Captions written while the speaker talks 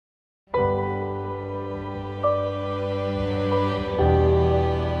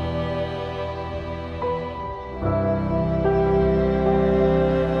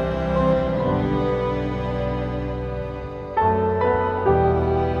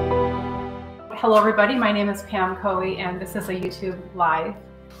hello everybody, my name is Pam Caughey and this is a YouTube Live.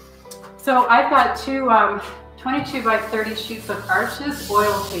 So I've got two 22 by 30 sheets of Arches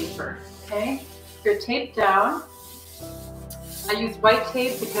oil paper, okay? They're taped down. I use white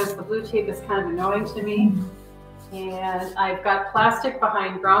tape because the blue tape is kind of annoying to me. And I've got plastic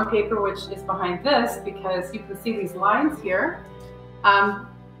behind brown paper, which is behind this because you can see these lines here.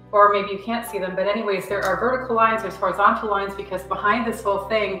 Or maybe you can't see them, but anyways, there are vertical lines, there's horizontal lines, because behind this whole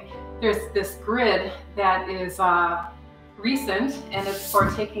thing, there's this grid that is recent, and it's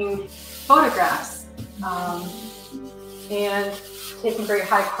for taking photographs and taking very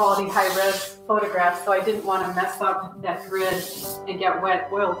high quality, high res photographs. So I didn't want to mess up that grid and get wet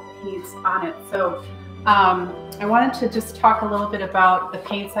oil paints on it. So I wanted to just talk a little bit about the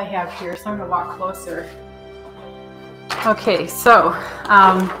paints I have here. So I'm going to walk closer. Okay, so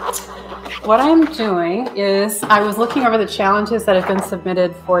what I'm doing is I was looking over the challenges that have been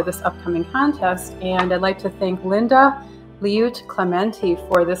submitted for this upcoming contest, and I'd like to thank Linda Liut Clementi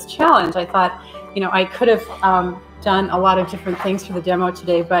for this challenge. I thought, you know, I could have done a lot of different things for the demo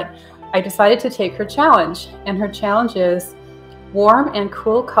today, but I decided to take her challenge, and her challenge is Warm and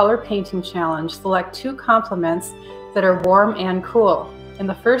Cool Color Painting Challenge. Select 2 complements that are warm and cool. In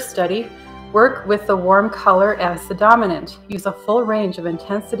the first study, work with the warm color as the dominant. Use a full range of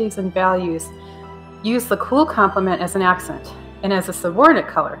intensities and values. Use the cool complement as an accent and as a subordinate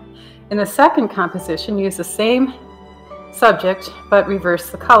color. In the second composition, use the same subject but reverse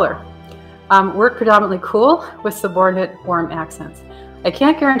the color. Work predominantly cool with subordinate warm accents. I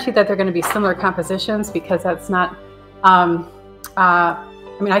can't guarantee that they're going to be similar compositions because that's not, I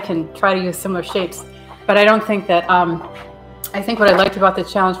mean, I can try to use similar shapes, but I don't think that, I think what I liked about the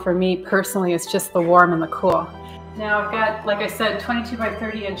challenge for me personally is just the warm and the cool. Now I've got, like I said, 22 by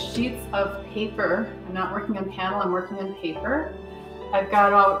 30 inch sheets of paper. I'm not working on panel, I'm working on paper. I've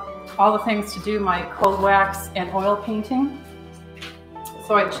got all the things to do my cold wax and oil painting.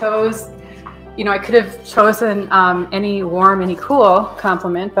 So I chose, you know, I could have chosen any warm, any cool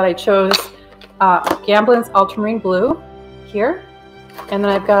complement, but I chose Gamblin's Ultramarine Blue here. And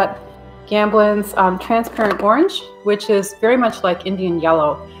then I've got Gamblin's Transparent Orange, which is very much like Indian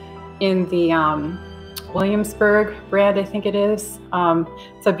Yellow in the Williamsburg brand, I think it is.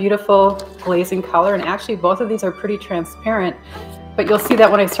 It's a beautiful glazing color, and actually both of these are pretty transparent, but you'll see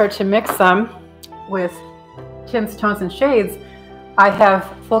that when I start to mix them with tints, tones, and shades, I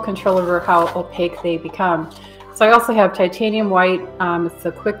have full control over how opaque they become. So I also have Titanium White, it's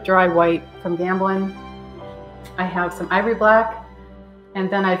a quick dry white from Gamblin. I have some Ivory Black, and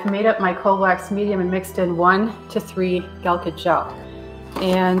then I've made up my cold wax medium and mixed in 1 to 3 Gelka gel.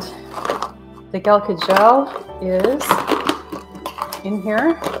 And the Gelka gel is in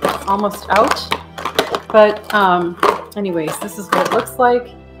here, it's almost out. But anyways, this is what it looks like.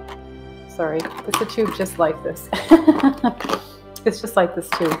 Sorry, it's a tube just like this. It's just like this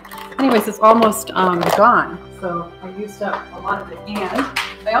tube. Anyways, it's almost gone. So I used up a lot of it. And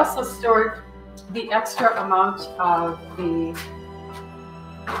I also stored the extra amount of the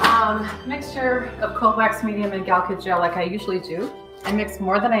mixture of cold wax medium and Gelka gel like I usually do. I mix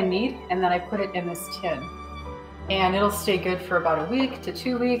more than I need, and then I put it in this tin. And it'll stay good for about 1 week to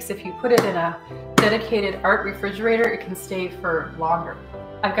 2 weeks. If you put it in a dedicated art refrigerator, it can stay for longer.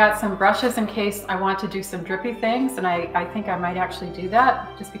 I've got some brushes in case I want to do some drippy things, and I think I might actually do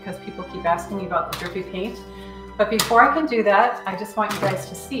that just because people keep asking me about the drippy paint. But before I can do that, I just want you guys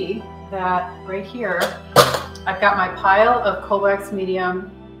to see that right here, I've got my pile of cold wax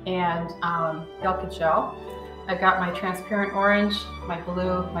medium and Gelka gel. I've got my transparent orange, my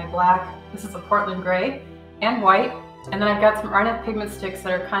blue, my black. This is a Portland gray and white. And then I've got some Arnett pigment sticks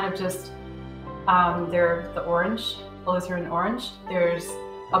that are kind of just, they're the orange, alizarin orange. There's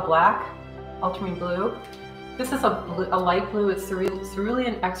a black, ultramarine blue. This is a light blue, it's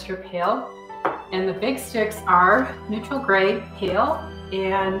cerulean extra pale. And the big sticks are neutral gray, pale,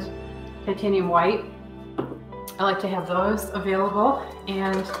 and titanium white. I like to have those available.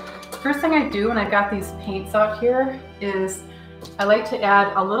 And the first thing I do when I've got these paints out here is I like to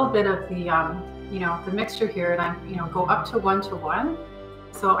add a little bit of the, you know, the mixture here, and I, go up to 1 to 1.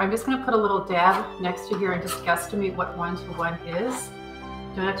 So I'm just going to put a little dab next to here and just guesstimate what 1 to 1 is.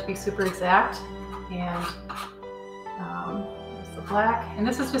 Don't have to be super exact. And there's the black, and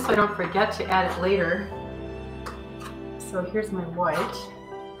this is just so I don't forget to add it later. So here's my white.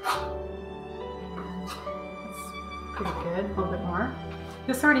 Pretty good, a little bit more.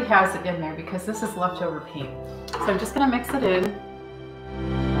 This already has it in there because this is leftover paint. So I'm just going to mix it in.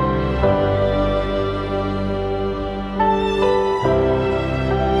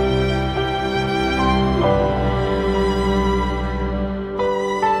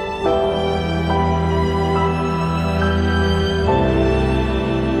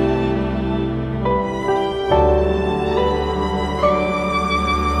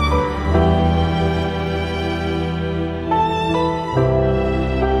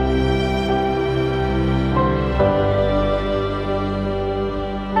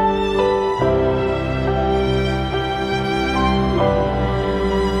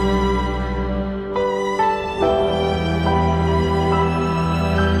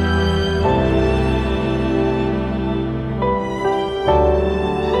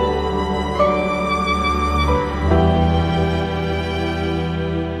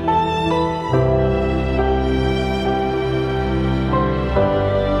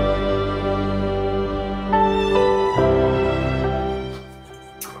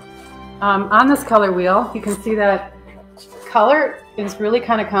 On this color wheel, you can see that color is really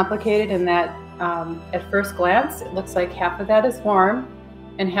kind of complicated in that at first glance, it looks like half of that is warm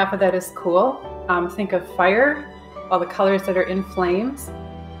and half of that is cool. Think of fire, all the colors that are in flames,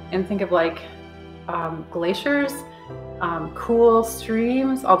 and think of like glaciers, cool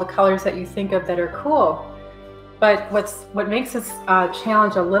streams, all the colors that you think of that are cool. But what makes this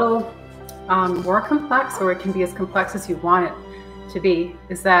challenge a little more complex, or it can be as complex as you want it to be,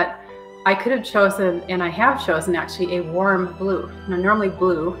 is that I could have chosen, and I have chosen actually, a warm blue. Now, normally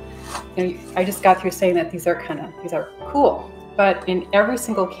blue, I just got through saying that these are cool. But in every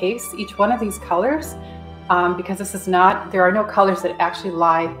single case, each one of these colors, because this is not, there are no colors that actually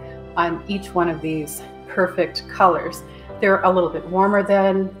lie on each one of these perfect colors. They're a little bit warmer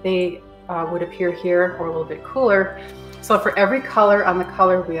than they would appear here, or a little bit cooler. So for every color on the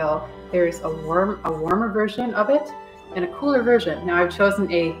color wheel, there's a warmer version of it and a cooler version. Now I've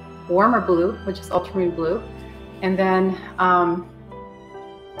chosen a warmer blue, which is ultramarine blue, and then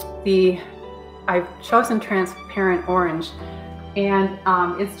I've chosen transparent orange, and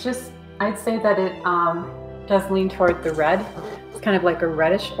it's just, I'd say that it does lean toward the red. It's kind of like a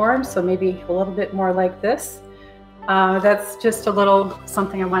reddish orange, so maybe a little bit more like this. That's just a little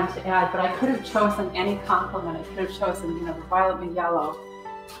something I wanted to add, but I could have chosen any complement. I could have chosen, you know, the violet and yellow,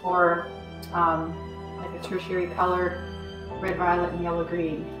 or like a tertiary color, red, violet, and yellow,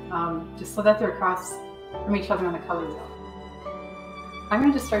 green, just so that they're across from each other on the color wheel. I'm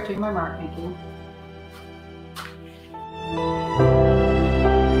going to just start doing my mark making.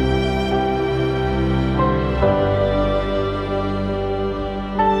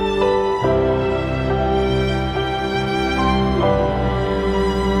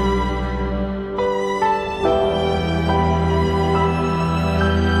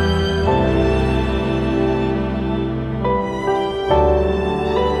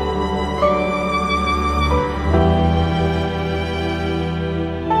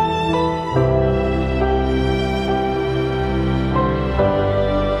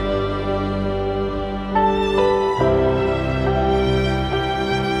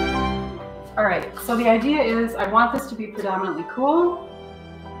 So the idea is I want this to be predominantly cool,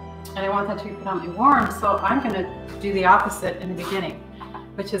 and I want that to be predominantly warm, so I'm going to do the opposite in the beginning,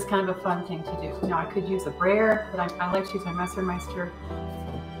 which is kind of a fun thing to do. Now I could use a brayer, but I like to use my Messermeister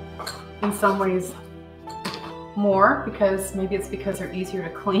in some ways more, because maybe it's because they're easier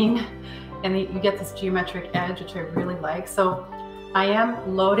to clean and you get this geometric edge, which I really like. So I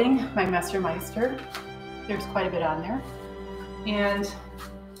am loading my Messermeister. There's quite a bit on there, and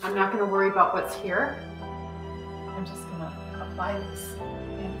I'm not going to worry about what's here. I'm just going to apply this,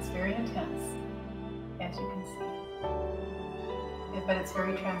 and it's very intense, as you can see. But it's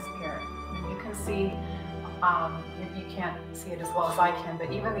very transparent. And you can see, you can't see it as well as I can,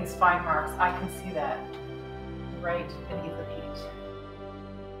 but even these fine marks, I can see that right beneath the paint.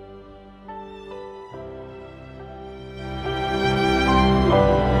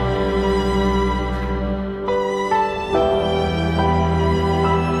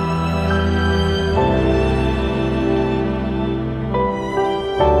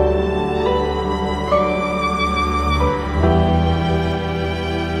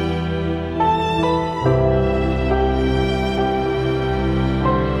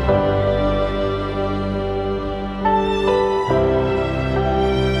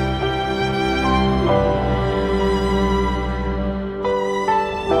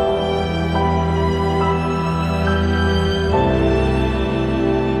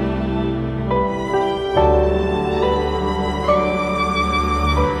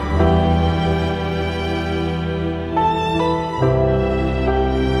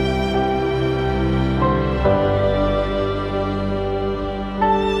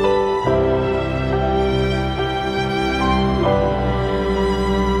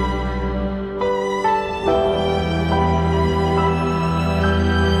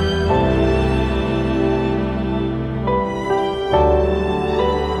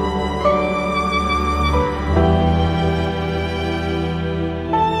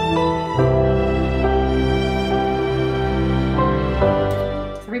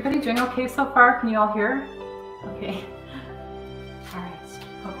 Doing okay so far? Can you all hear? Okay. All right.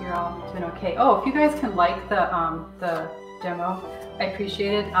 Hope you're all doing okay. Oh, if you guys can like the demo, I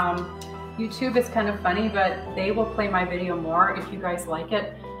appreciate it. YouTube is kind of funny, but they will play my video more if you guys like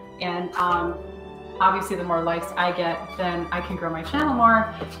it. And obviously, the more likes I get, then I can grow my channel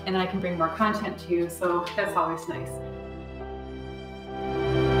more, and then I can bring more content to you. So that's always nice.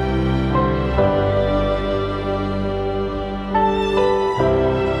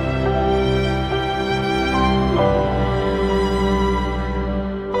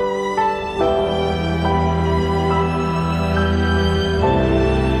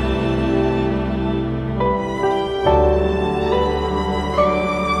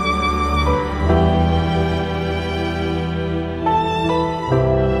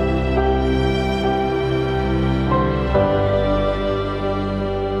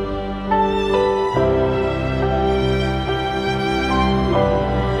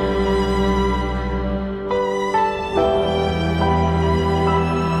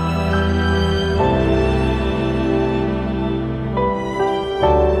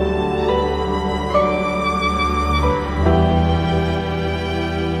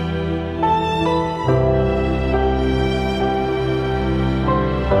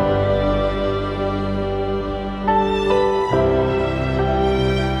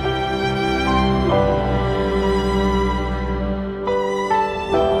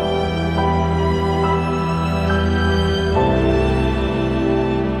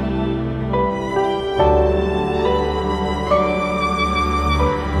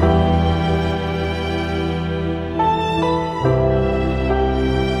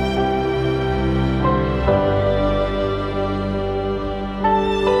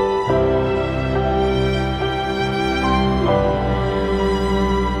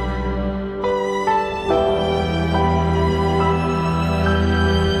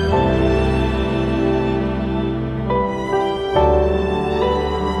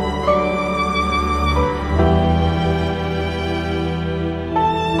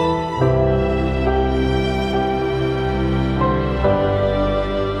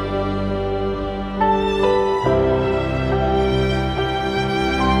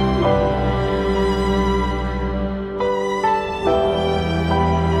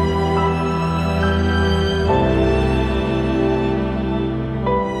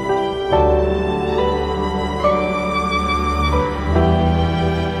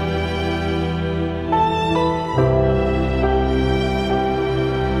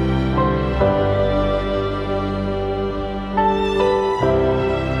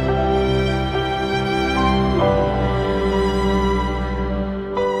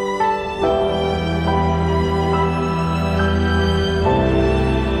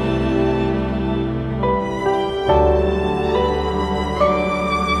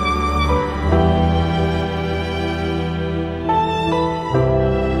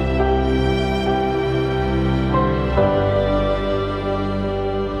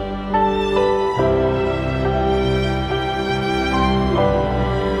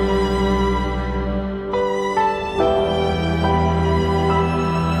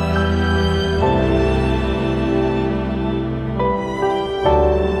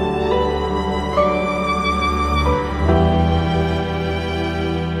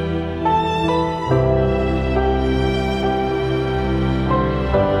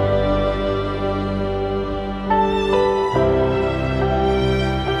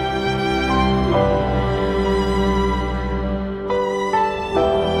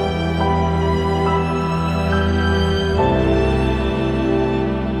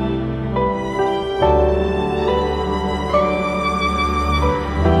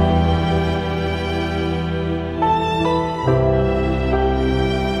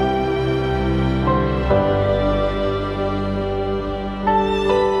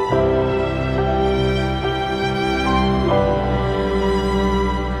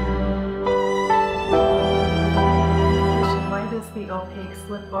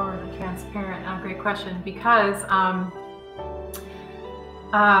 slip over the transparent? Great question. Because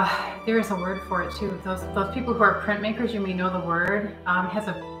there is a word for it too. Those people who are printmakers, you may know the word.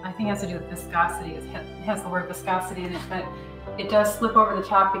 I think it has to do with viscosity. It has the word viscosity in it, but it does slip over the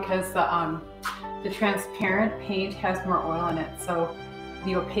top because the transparent paint has more oil in it, so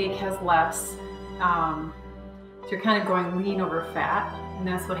the opaque has less. So you're kind of going lean over fat, and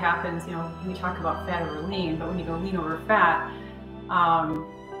that's what happens, you know, when we talk about fat over lean. But when you go lean over fat,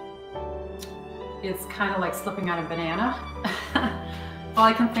 it's kind of like slipping on a banana. All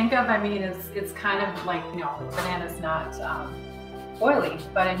I can think of, I mean, it's kind of like, you know, banana's not oily,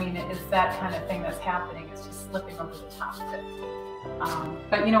 but I mean, it's that kind of thing that's happening. It's just slipping over the top of it.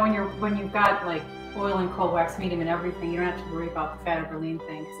 But you know, when you've got like oil and cold wax medium and everything, you don't have to worry about the fat over lean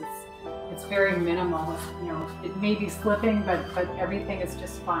thing, because it's very minimal. You know, it may be slipping, but everything is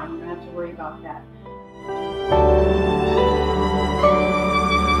just fine. You don't have to worry about that.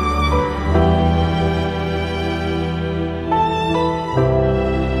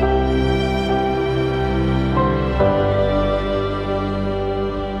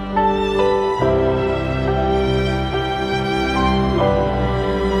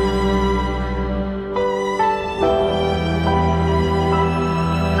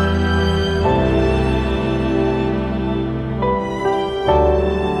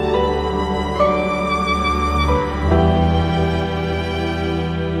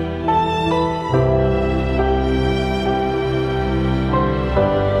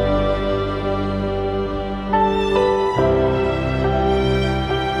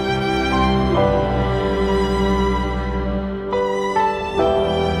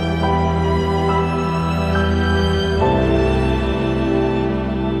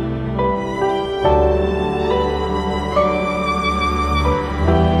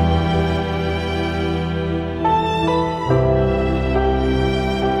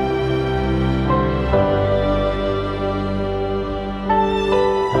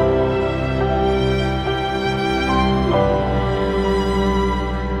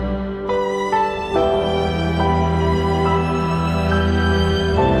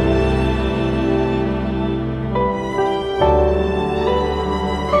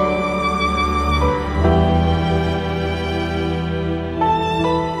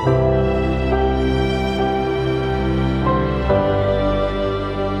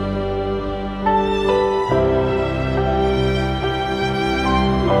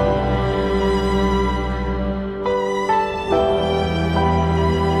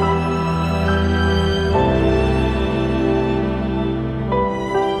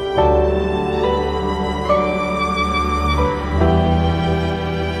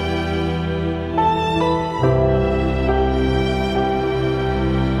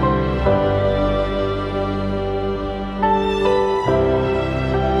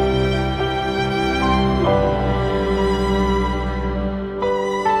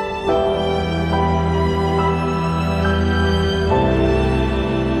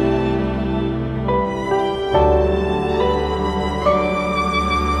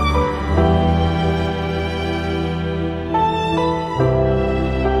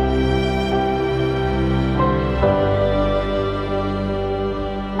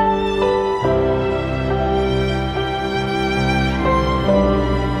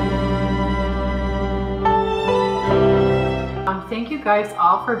 Thank you guys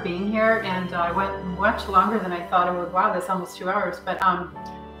all for being here, and I went much longer than I thought I would. Wow, that's almost 2 hours, but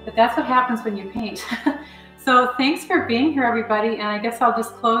that's what happens when you paint. So thanks for being here, everybody, and I guess I'll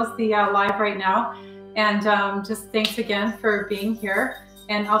just close the live right now, and just thanks again for being here,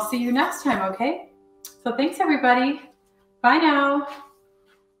 and I'll see you next time, okay? So thanks, everybody. Bye now.